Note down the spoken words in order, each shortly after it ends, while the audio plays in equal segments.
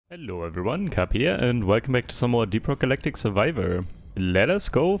Hello everyone, Cap here, and welcome back to some more Deep Rock Galactic Survivor. Let us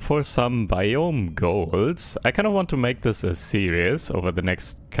go for some biome goals. I kind of want to make this a series over the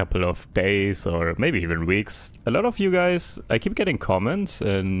next couple of days or maybe even weeks. A lot of you guys, I keep getting comments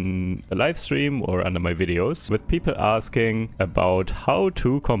in the live stream or under my videos with people asking about how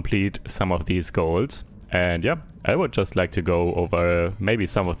to complete some of these goals. And yeah, I would just like to go over maybe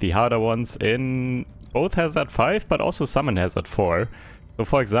some of the harder ones in both Hazard 5 but also some in Hazard 4. So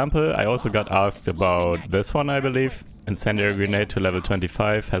for example, I also got asked about this one, I believe, Incendiary Grenade to level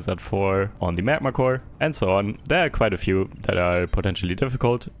 25, Hazard 4 on the Magma Core, and so on. There are quite a few that are potentially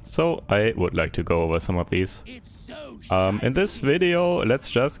difficult, so I would like to go over some of these. In this video, let's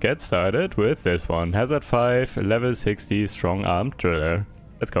just get started with this one, Hazard 5, level 60, Strong-Armed Driller.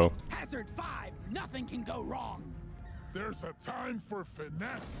 Let's go. Hazard 5, nothing can go wrong. There's a time for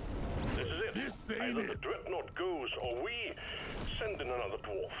finesse. This is it. Either the dreadnought goes or we send in another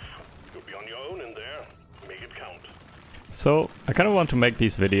dwarf. You'll be on your own in there. Make it count. So, I kind of want to make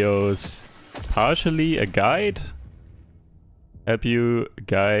these videos partially a guide. Help you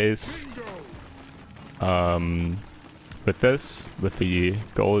guys with this, with the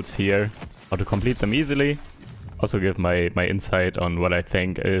goals here, how to complete them easily. Also give my insight on what I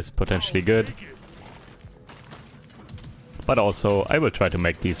think is potentially good. But also, I will try to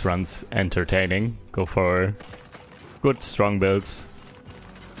make these runs entertaining. Go for good, strong builds.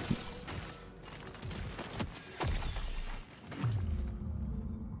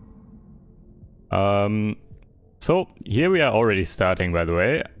 So, here we are already starting, by the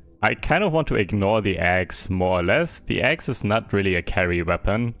way. I kind of want to ignore the axe, more or less. The axe is not really a carry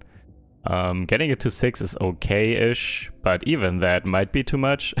weapon. Getting it to 6 is okay-ish, but even that might be too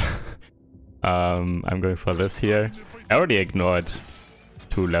much. I'm going for this here. I already ignored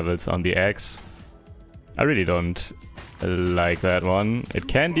 2 levels on the axe. I really don't like that one. It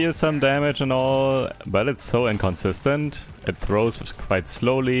can deal some damage and all, but it's so inconsistent. It throws quite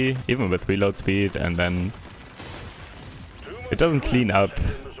slowly, even with reload speed, and then it doesn't clean up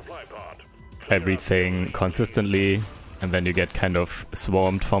everything consistently, and then you get kind of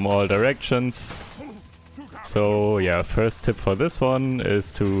swarmed from all directions. So yeah, first tip for this one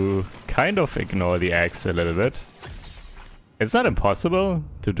is to kind of ignore the axe a little bit. It's not impossible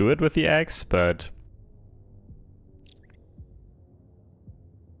to do it with the axe, but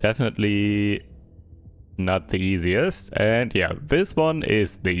definitely not the easiest. And yeah, this one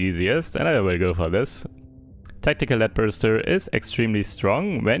is the easiest, and I will go for this. Tactical Lead Burster is extremely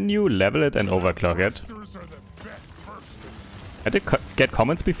strong when you level it and overclock it. I did get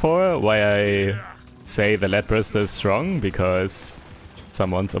comments before why I say the Lead Burster is strong, because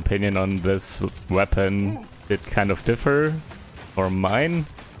someone's opinion on this weapon did kind of differ from mine.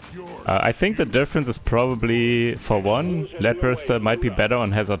 I think the difference is probably, for one, Lead Burster might be better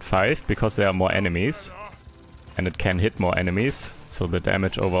on Hazard 5 because there are more enemies and it can hit more enemies, so the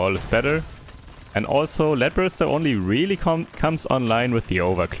damage overall is better. And also, Lead Burster only really comes online with the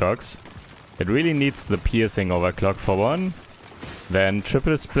overclocks. It really needs the piercing overclock for one. Then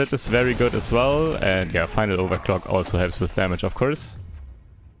Triple Split is very good as well, and yeah, Final Overclock also helps with damage, of course.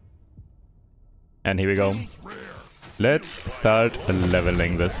 And here we go. Let's start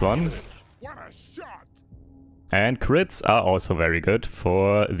leveling this one. And crits are also very good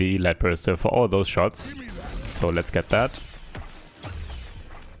for the Lead Burster, for all those shots. So let's get that.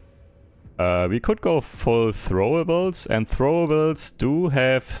 We could go full throwables, and throwables do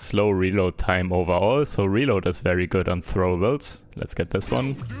have slow reload time overall, so reload is very good on throwables. Let's get this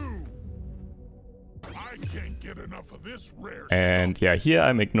one. And yeah, here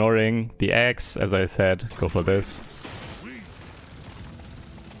I'm ignoring the axe, as I said, go for this.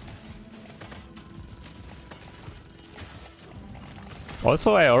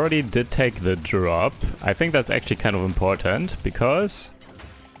 Also, I already did take the drop. I think that's actually kind of important, because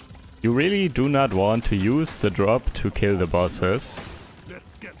you really do not want to use the drop to kill the bosses,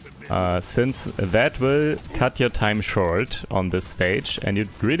 since that will cut your time short on this stage, and you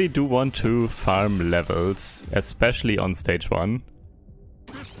really do want to farm levels, especially on stage 1.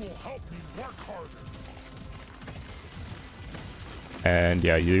 And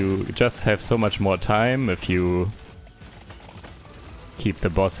yeah, you just have so much more time if you keep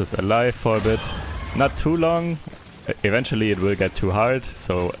the bosses alive for a bit. Not too long. Eventually it will get too hard,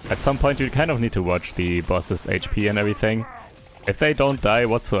 so at some point you kind of need to watch the boss's HP and everything. If they don't die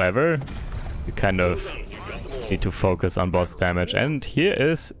whatsoever, you kind of need to focus on boss damage. And here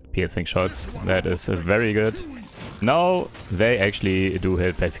is piercing shots. That is very good. Now they actually do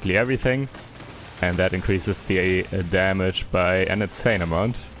hit basically everything, and that increases the damage by an insane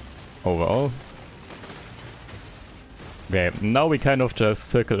amount overall. Okay, now we kind of just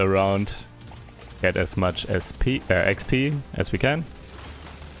circle around, get as much XP as we can.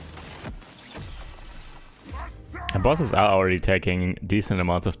 And bosses are already taking decent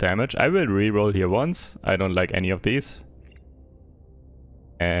amounts of damage. I will reroll here once. I don't like any of these.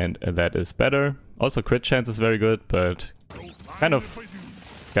 And that is better. Also crit chance is very good, but kind of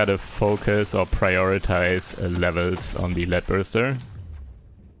gotta focus or prioritize levels on the lead burster.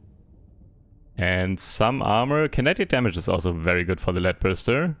 And some armor. Kinetic damage is also very good for the lead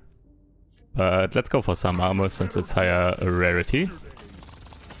burster. But let's go for some armor since it's higher rarity.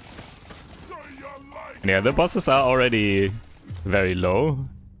 And yeah, the bosses are already very low.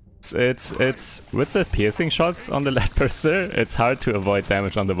 It's with the piercing shots on the lead burster, it's hard to avoid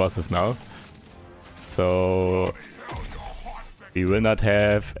damage on the bosses now. So we will not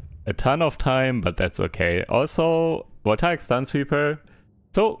have a ton of time, but that's okay. Also, voltaic stun sweeper.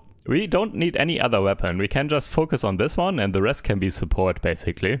 So we don't need any other weapon. We can just focus on this one and the rest can be support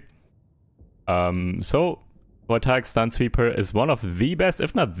basically. So voltaic stun sweeper is one of the best,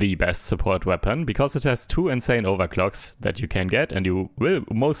 if not the best support weapon, because it has 2 insane overclocks that you can get, and you will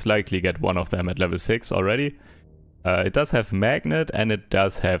most likely get one of them at level 6 already. It does have magnet and it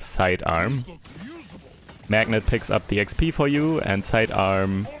does have sidearm. Magnet picks up the XP for you, and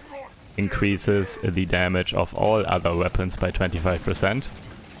sidearm increases the damage of all other weapons by 25%.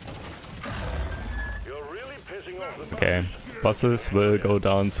 Okay, bosses will go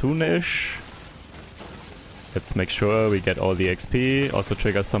down soonish. Let's make sure we get all the XP. Also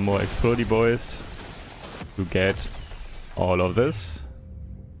trigger some more explodey boys to get all of this.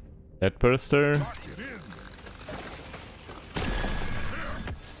 Lead burster.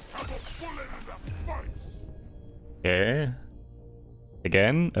 Okay.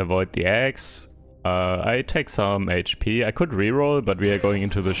 Again, avoid the axe. I take some HP. I could reroll, but we are going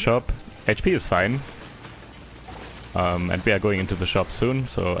into the shop. HP is fine. And we are going into the shop soon,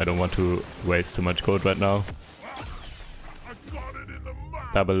 so I don't want to waste too much gold right now.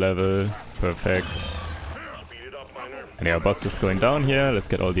 Double level, perfect. And yeah, boss is going down here. Let's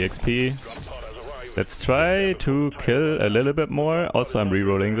get all the XP. Let's try to kill a little bit more. Also, I'm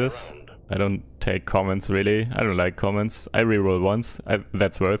rerolling this. I don't take comments really. I don't like comments. I reroll once.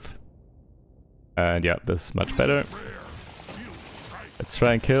 That's worth. And yeah, this is much better. Let's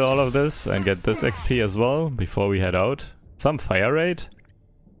try and kill all of this and get this XP as well before we head out. Some fire rate.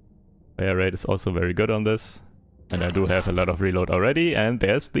 Fire rate is also very good on this. And I do have a lot of reload already. And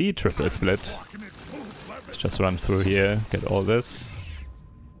there's the triple split. Let's just run through here, get all this.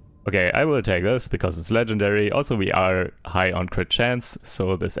 Okay, I will take this because it's legendary. Also, we are high on crit chance,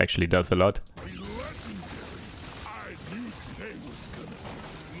 so this actually does a lot.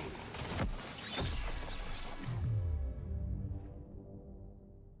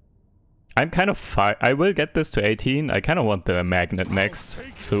 I'm kind of I will get this to 18. I kind of want the magnet next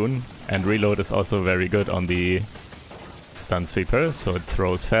soon. And reload is also very good on the stun sweeper, so it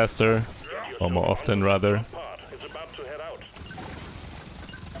throws faster, or more often rather.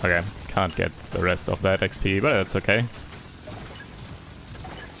 Okay, can't get the rest of that XP, but that's okay.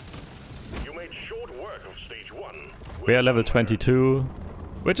 We are level 22,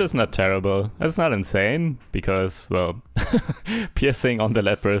 which is not terrible. It's not insane, because, well, piercing on the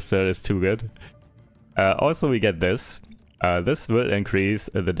lead burster is too good. Also, we get this. This will increase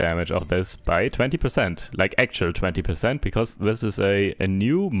the damage of this by 20%, like actual 20%, because this is a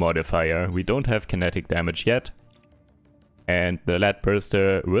new modifier. We don't have kinetic damage yet. And the lead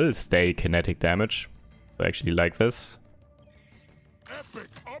burster will stay kinetic damage. So I actually like this.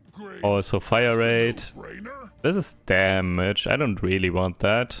 Also fire rate. This is damage. I don't really want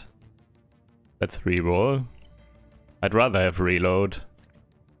that. Let's reroll. I'd rather have reload.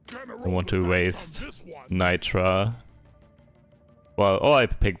 I want to waste nitra. Well, or I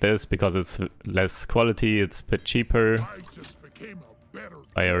pick this because it's less quality, it's a bit cheaper.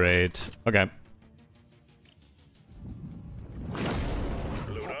 Fire rate. Okay.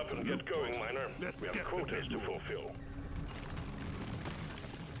 Load up and get going, miner. We have quotas to fulfill.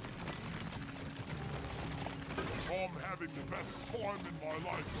 I'm having the best time in my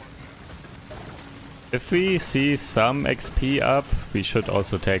life right now. If we see some XP up, we should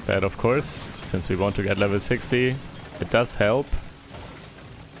also take that, of course, since we want to get level 60. It does help.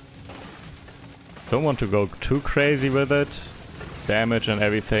 Don't want to go too crazy with it. Damage and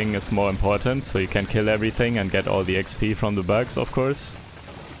everything is more important, so you can kill everything and get all the XP from the bugs, of course.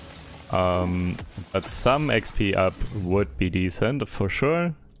 But some XP up would be decent, for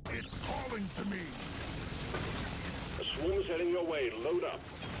sure. It's calling to me. The swarm is heading your way. Load up.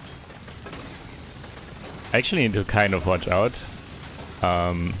 I actually need to kind of watch out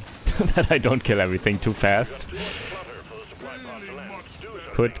that I don't kill everything too fast.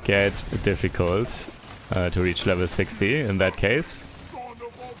 could get difficult to reach level 60 in that case.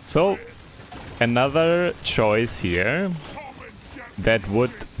 So another choice here that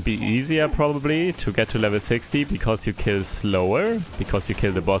would be easier probably to get to level 60 because you kill slower, because you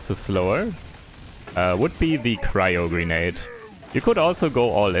kill the bosses slower, would be the cryo grenade. You could also go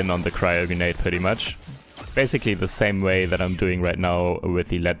all in on the cryo grenade pretty much. Basically the same way that I'm doing right now with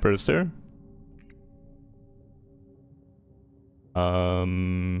the lead burster.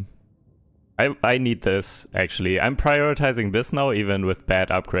 I need this actually. I'm prioritizing this now even with bad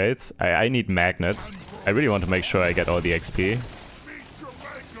upgrades. I need magnet. I really want to make sure I get all the XP.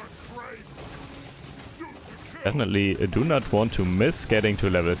 Definitely do not want to miss getting to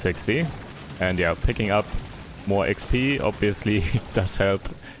level 60. And yeah, picking up more XP obviously does help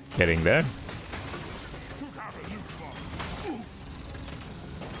getting there.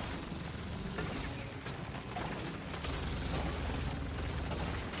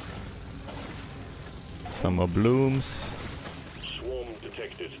 Some more blooms. Swarm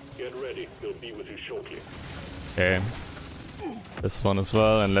detected. Get ready. They'll be with you shortly. Okay. This one as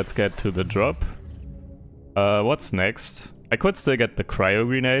well, and let's get to the drop. What's next? I could still get the cryo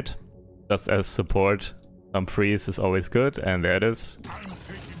grenade, just as support. Some freeze is always good, and there it is. I'm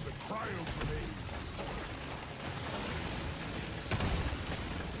taking the cryo grenade.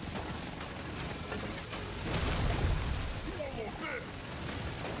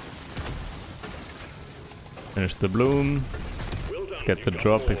 Finish the bloom. Let's get the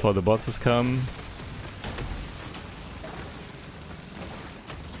drop before the bosses come.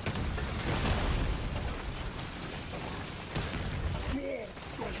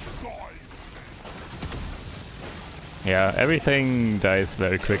 Yeah, everything dies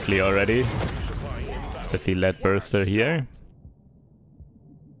very quickly already with the lead burster here.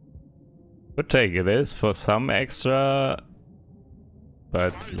 Could take this for some extra,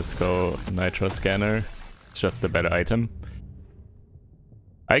 but let's go nitro scanner. It's just the better item.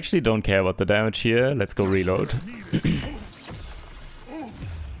 I actually don't care about the damage here. Let's go reload.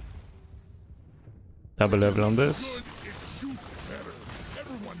 Double level on this.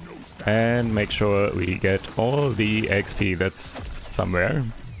 And make sure we get all the XP that's somewhere.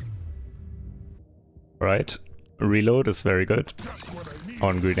 Right. Reload is very good.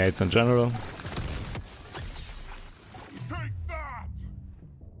 On grenades in general.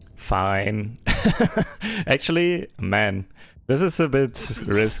 Fine. Actually, man, this is a bit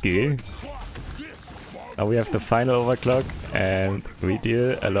risky. Now we have the final overclock and we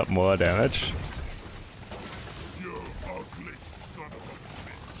deal a lot more damage.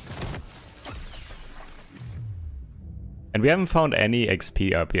 And we haven't found any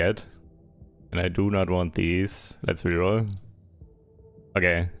XP up yet. And I do not want these. Let's reroll.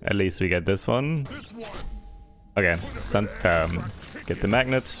 Okay, at least we get this one. Okay, get the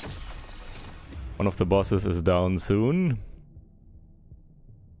magnet. One of the bosses is down soon.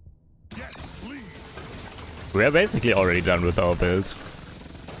 We are basically already done with our build.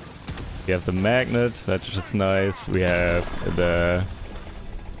 We have the magnet, that's just nice. We have the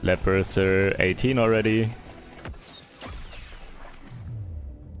lead burster 18 already.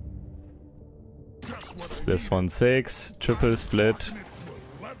 This one 6, triple split,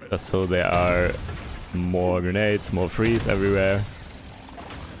 just so there are more grenades, more freeze everywhere.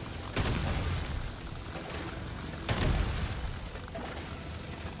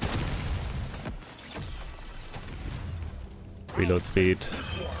 Reload speed.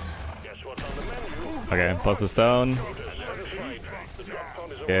 Okay, boss is down.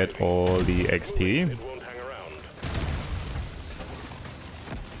 Get all the XP.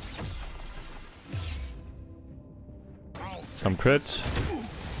 Some crit.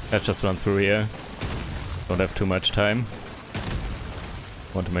 Let's just run through here. Don't have too much time.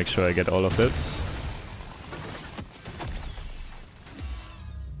 Want to make sure I get all of this.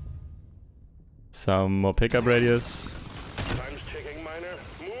 Some more pickup radius.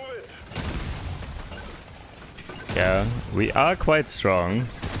 Yeah, we are quite strong.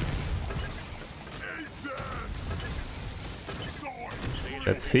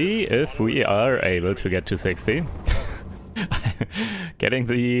 Let's see if we are able to get to 60. Getting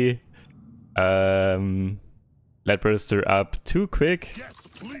the lead burster up too quick.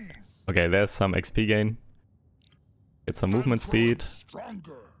 Okay, there's some XP gain. Get some movement speed.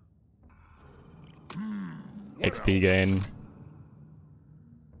 XP gain.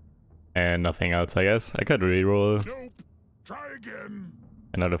 And nothing else, I guess. I could reroll. Try again.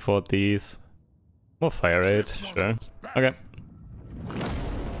 Another 40s. More fire rate, sure. Okay.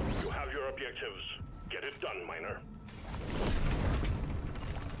 You have your objectives. Get it done, miner.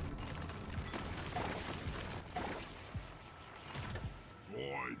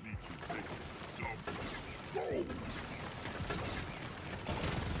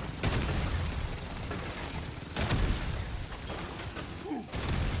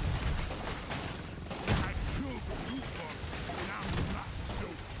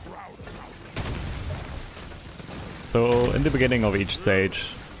 So in the beginning of each stage,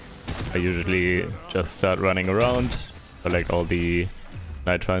 I usually just start running around, collect all the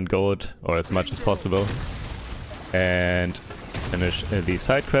nitro and gold, or as much as possible, and finish the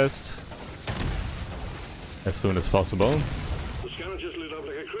side quest as soon as possible. The scavengers lit up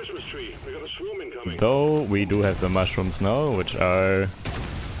like a Christmas tree. We got a swarm incoming. Though we do have the mushrooms now, which are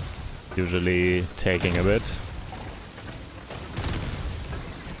usually taking a bit.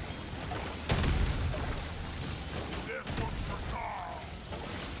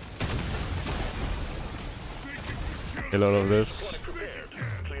 Kill all of this.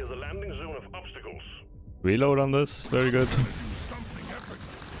 Clear the landing zone of obstacles. Reload on this, very good.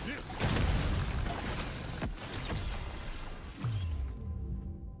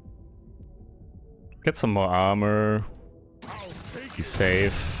 Get some more armor. Be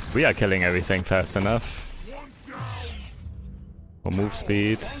safe. We are killing everything fast enough. More move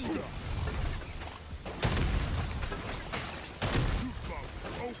speed.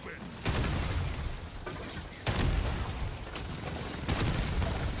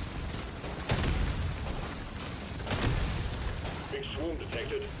 Big swarm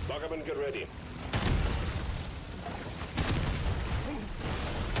detected. Lock up and get ready.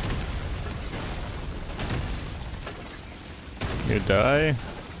 You die.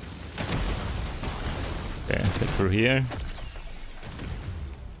 Okay, get through here.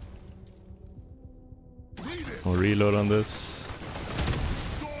 More reload on this.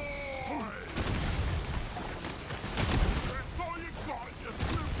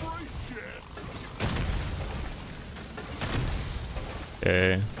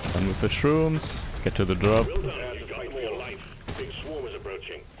 Okay, done with the shrooms. Let's get to the drop. Well done. You got more life. Big swarm is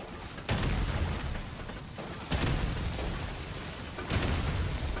approaching.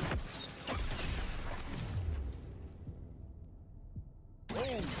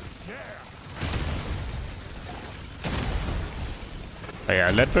 Oh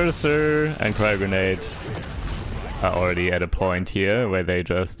yeah, lead burster and cryo grenade are already at a point here where they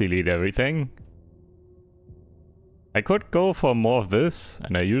just delete everything. I could go for more of this,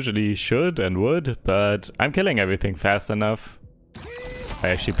 and I usually should and would, but I'm killing everything fast enough. I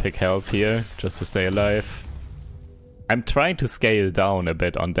actually pick health here just to stay alive. I'm trying to scale down a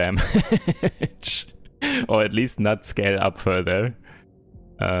bit on damage, or at least not scale up further.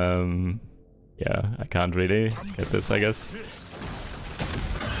 Yeah, I can't really get this, I guess.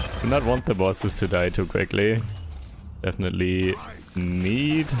 Do not want the bosses to die too quickly. Definitely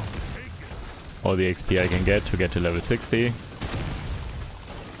need all the XP I can get to level 60.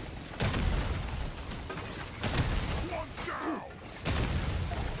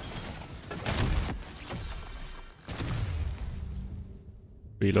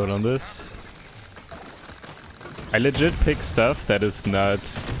 Reload on this. I legit pick stuff that is not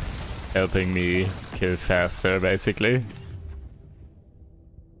helping me kill faster, basically.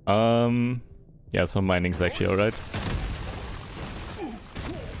 Yeah, some mining's actually alright.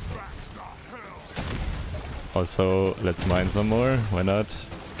 Also, let's mine some more, why not?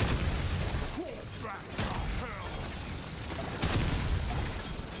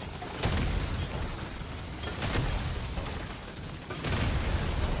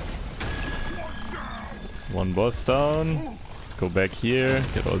 One boss down. Let's go back here,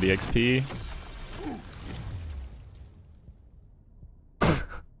 get all the XP.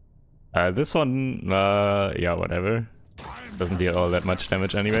 This one, yeah, whatever. Doesn't deal all that much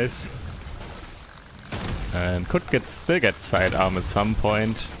damage anyways. And could still get sidearm at some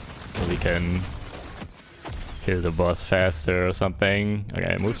point, so we can kill the boss faster or something.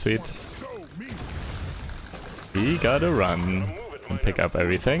 Okay, move speed. We gotta run and pick up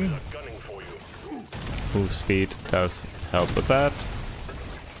everything. Move speed does help with that.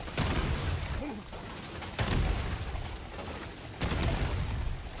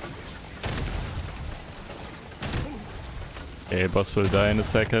 Okay, boss will die in a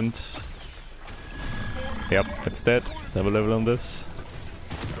second. Yep, it's dead. Double level on this.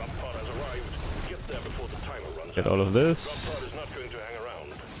 Get all of this.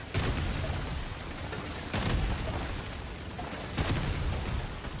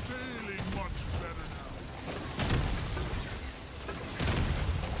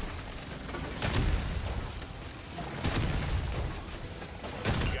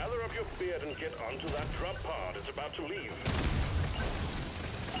 Gather up your beard and get onto that drop pod. It's about to leave.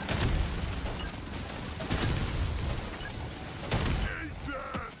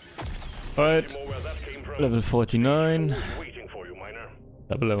 Alright, More where that came from. level 49. Waiting for you, miner.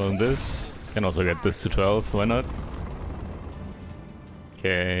 Double level on this. Can also get this to 12, why not?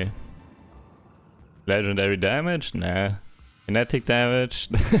 Okay. Legendary damage? Nah. Kinetic damage?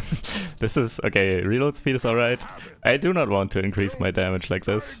 This is... okay, reload speed is alright. I do not want to increase my damage like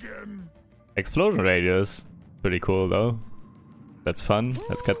this. Explosion radius. Pretty cool though. That's fun.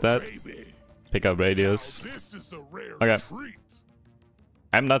 Let's get that. Pick up radius. Okay.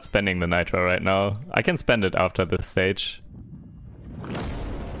 I'm not spending the nitro right now. I can spend it after this stage.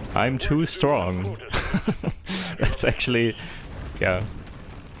 I'm too strong. That's actually... yeah.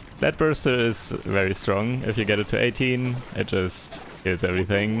 That burster is very strong. If you get it to 18, it just kills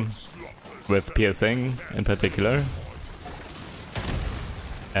everything. With piercing in particular.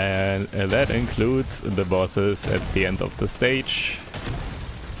 And that includes the bosses at the end of the stage.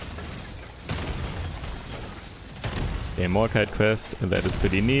 A Morkite quest, that is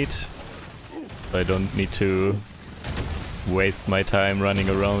pretty neat. I don't need to waste my time running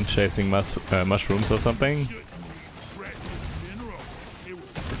around chasing mushrooms or something.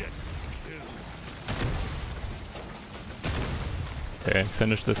 Okay,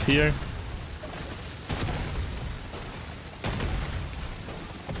 finish this here.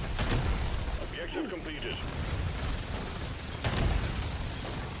 Objective completed.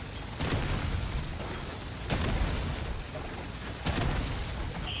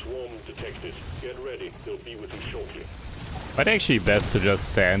 Swarm detected. Get ready. They'll be with you shortly. But actually best to just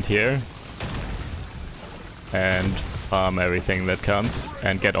stand here and farm everything that comes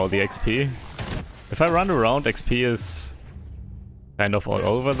and get all the XP. If I run around, XP is kind of all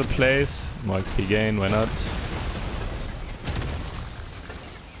over the place. More XP gain, why not?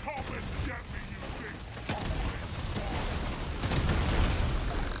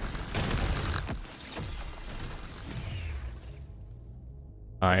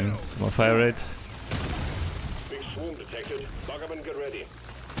 Fine, some more fire rate. Big swarm detected. Bug up and get ready.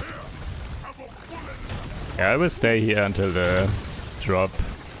 Yeah, I will stay here until the drop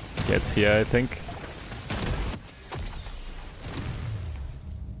gets here, I think.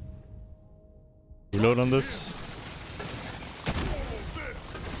 Reload on this.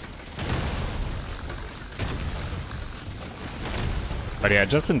 But yeah,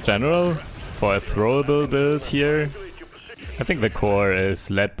 just in general, for a throwable build here, I think the core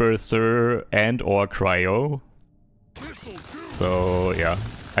is Lead Burster and or Cryo. So yeah,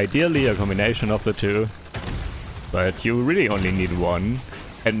 ideally a combination of the two, but you really only need one.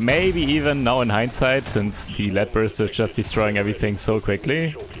 And maybe even now in hindsight, since the Lead Burster is just destroying everything so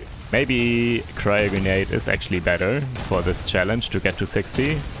quickly, maybe Cryo Grenade is actually better for this challenge to get to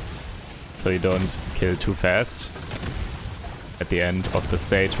 60, so you don't kill too fast at the end of the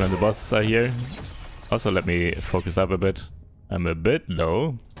stage when the bosses are here. Also, let me focus up a bit. I'm a bit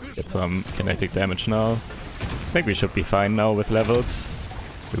low. Get some kinetic damage now. I think we should be fine now with levels.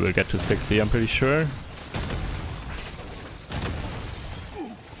 We will get to 60, I'm pretty sure.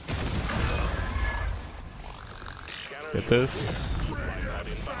 Get this.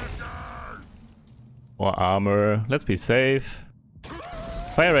 More armor. Let's be safe.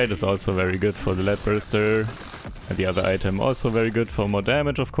 Fire rate is also very good for the Lead Burster. And the other item also very good for more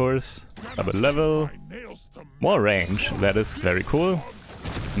damage, of course. Double level. More range. That is very cool.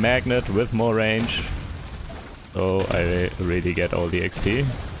 Magnet with more range. So I really get all the XP.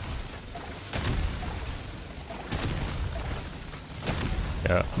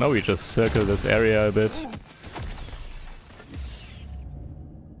 Yeah, now we just circle this area a bit.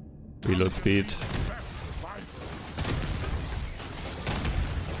 Reload speed.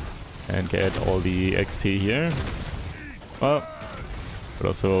 And get all the XP here. Well, could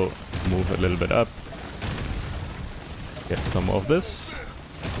also move a little bit up. Get some of this.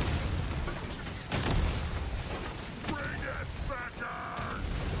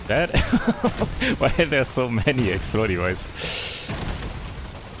 That? Why are there so many exploding boys?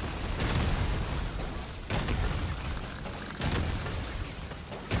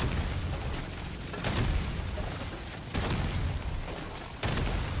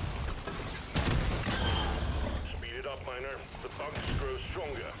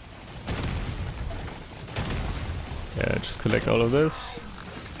 Yeah, just collect all of this.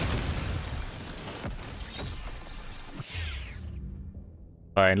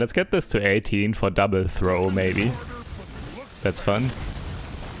 Fine, let's get this to 18 for double throw, maybe. That's fun.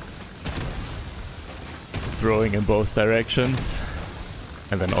 Throwing in both directions.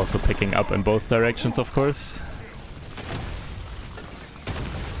 And then also picking up in both directions, of course.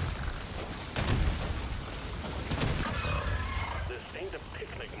 This ain't a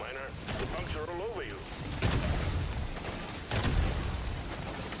picnic, miner. The bugs are all over you.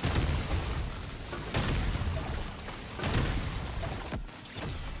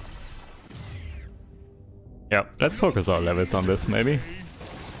 Yeah, let's focus our levels on this maybe.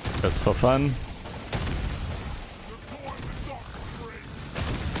 Just for fun.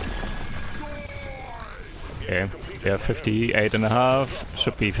 Okay, we are 58.5,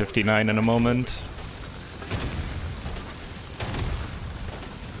 should be 59 in a moment.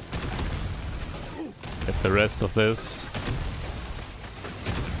 Get the rest of this.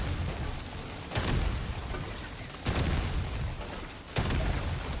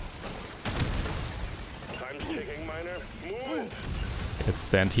 Time's ticking, miner. Move! Let's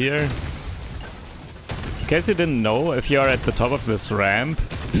stand here. In case you didn't know, if you are at the top of this ramp,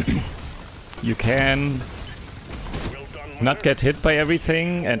 you can not get hit by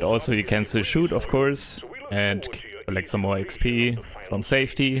everything, and also you can still shoot, of course, and collect some more XP from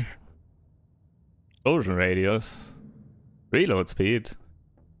safety. Explosion radius. Reload speed.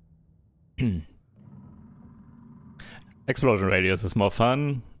 Explosion radius is more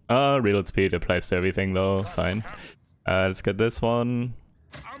fun. Reload speed applies to everything though, fine. Let's get this one.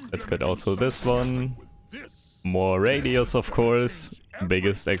 Let's get also this one. More radius, of course.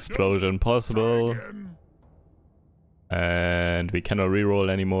 Biggest explosion possible. And we cannot reroll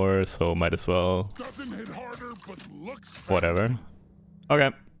anymore, so might as well. Whatever.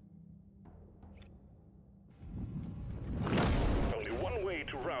 Okay. Only one way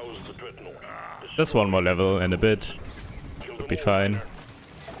to rouse the dreadnought. Just one more level and a bit. Would be fine.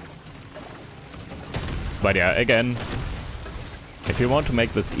 But yeah, again, if you want to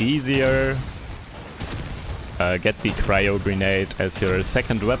make this easier, get the cryo grenade as your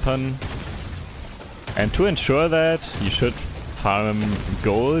second weapon. And to ensure that, you should farm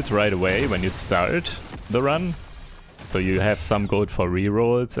gold right away when you start the run. So you have some gold for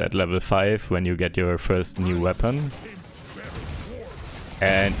rerolls at level 5 when you get your first new weapon.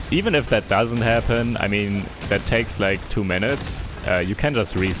 And even if that doesn't happen, I mean, that takes like 2 minutes. You can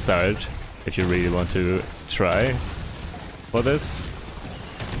just restart if you really want to try for this.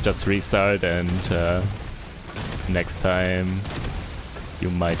 Just restart and next time you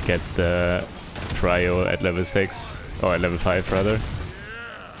might get the cryo at level 6, or at level 5 rather.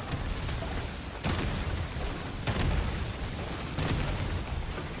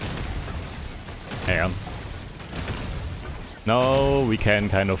 Hang on. Now we can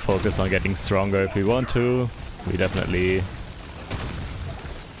kind of focus on getting stronger if we want to. We definitely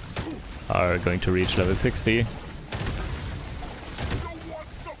are going to reach level 60.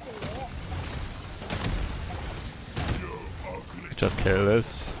 Just kill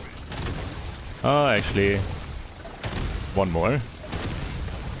this. Oh, actually, one more.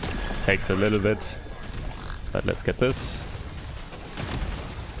 Takes a little bit, but let's get this.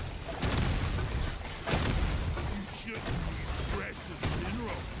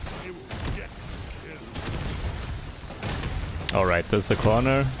 Alright, this is a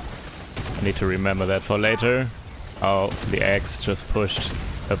corner. I need to remember that for later. Oh, the axe just pushed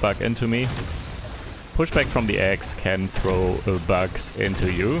a bug into me. Pushback from the axe can throw bugs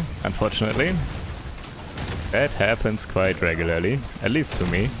into you, unfortunately. That happens quite regularly, at least to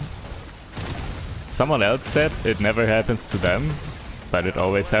me. Someone else said it never happens to them, but it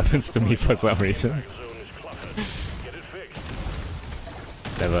always happens to me for some reason.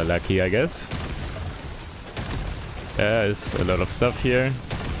 Never lucky, I guess. There is a lot of stuff here.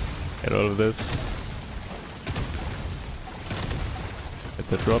 Get all of this. Get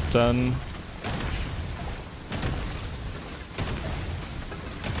the drop done.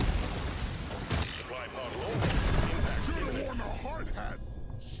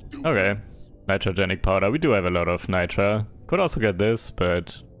 Okay, nitrogenic powder. We do have a lot of nitra. Could also get this,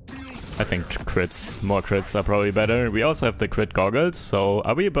 but I think crits, more crits are probably better. We also have the crit goggles, so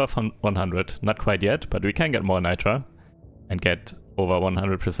are we above 100? Not quite yet, but we can get more nitra and get over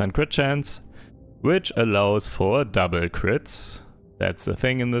 100% crit chance, which allows for double crits. That's the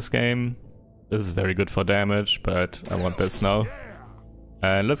thing in this game. This is very good for damage, but I want this now.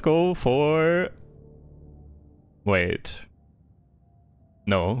 And let's go for... Wait.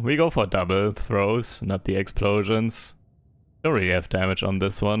 No, we go for double throws, not the explosions. Don't really have damage on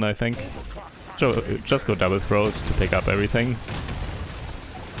this one, I think. So just go double throws to pick up everything.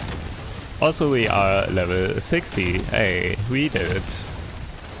 Also, we are level 60. Hey, we did it.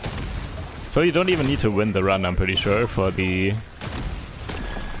 So you don't even need to win the run, I'm pretty sure, for the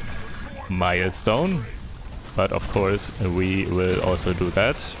milestone. But of course, we will also do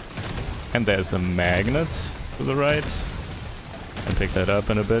that. And there's a magnet to the right. And pick that up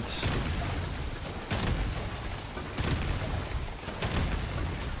in a bit.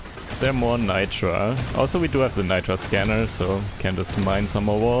 There are more nitra. Also, we do have the nitra scanner, so can just mine some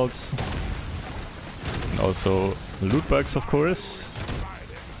more walls. And also loot bugs, of course.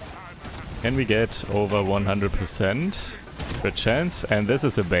 Can we get over 100%? Good chance. And this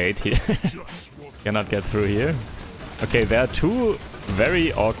is a bait here. Cannot get through here. Okay, there are two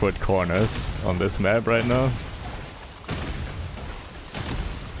very awkward corners on this map right now.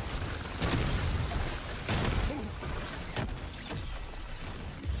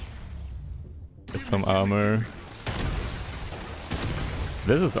 Get some armor.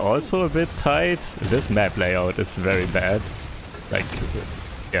 This is also a bit tight. This map layout is very bad. Like,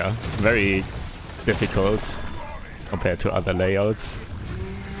 yeah, very difficult compared to other layouts.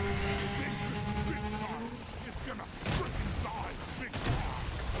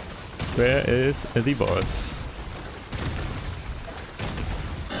 Where is the boss?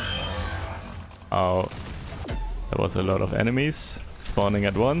 Oh, there was a lot of enemies spawning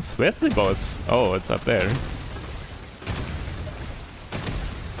at once. Where's the boss? Oh, it's up there.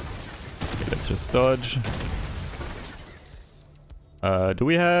 Okay, let's just dodge. Do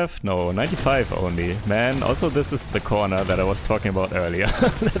we have? No, 95 only. Man, also this is the corner that I was talking about earlier.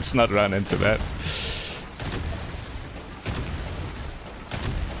 Let's not run into that.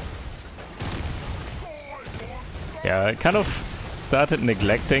 Yeah, I kind of started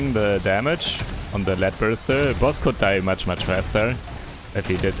neglecting the damage on the lead burster. Boss could die much faster if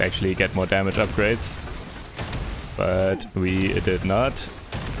he did actually get more damage upgrades. But we did not.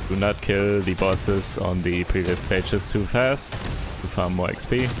 Do not kill the bosses on the previous stages too fast to farm more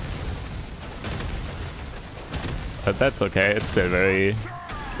XP. But that's okay, it's still very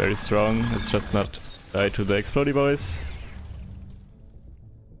strong. It's just not die to the explodey boys.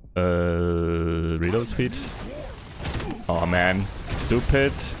 Reload speed. Oh man,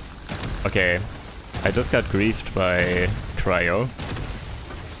 stupid. Okay, I just got griefed by Cryo.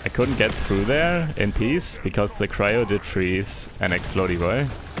 I couldn't get through there in peace because the Cryo did freeze an explodey boy.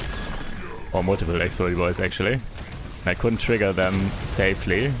 Or multiple explodey boys actually. And I couldn't trigger them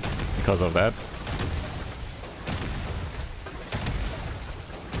safely because of that.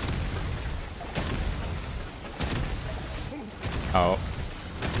 Oh.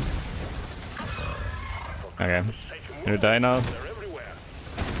 Okay. Can you die now?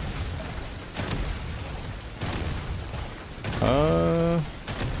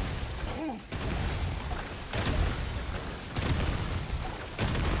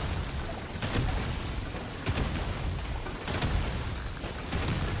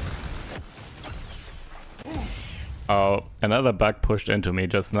 Oh, another bug pushed into me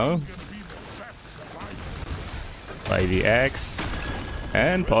just now. By the axe.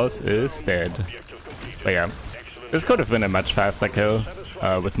 And boss is dead. But yeah, this could have been a much faster kill,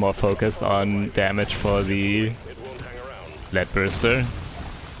 with more focus on damage for the lead burster.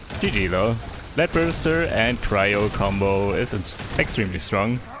 GG though. Lead burster and cryo combo is extremely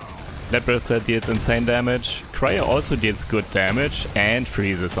strong. Lead burster deals insane damage. Cryo also deals good damage and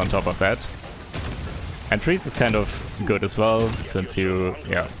freezes on top of that. And freeze is kind of good as well, since you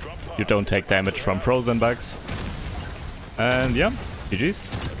don't take damage from frozen bugs. And yeah,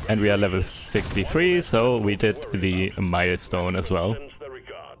 GG's. And we are level 63, so we did the milestone as well.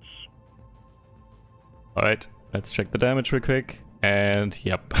 Alright, let's check the damage real quick. And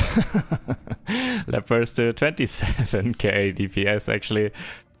yep. Lead burster 27k DPS actually.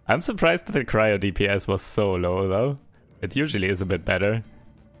 I'm surprised that the cryo DPS was so low though. It usually is a bit better.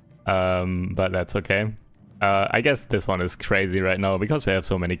 But that's okay. I guess this one is crazy right now because we have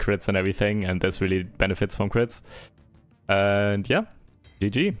so many crits and everything, and this really benefits from crits. And yeah,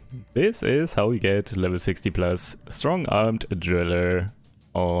 GG. This is how we get level 60 plus strong armed driller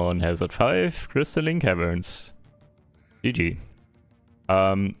on Hazard 5 Crystalline Caverns. GG.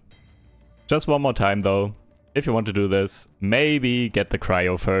 Just one more time though, if you want to do this, maybe get the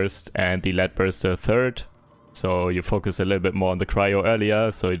cryo first and the lead burster third. So you focus a little bit more on the cryo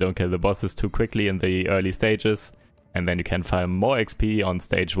earlier, so you don't kill the bosses too quickly in the early stages. And then you can farm more XP on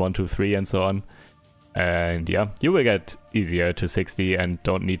stage 1, 2, 3 and so on. And yeah, you will get easier to 60 and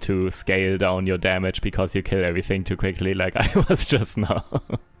don't need to scale down your damage because you kill everything too quickly like I was just now.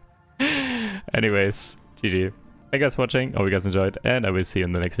 Anyways, GG. Thank you guys for watching, hope you guys enjoyed, and I will see you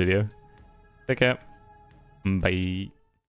in the next video. Take care. Bye.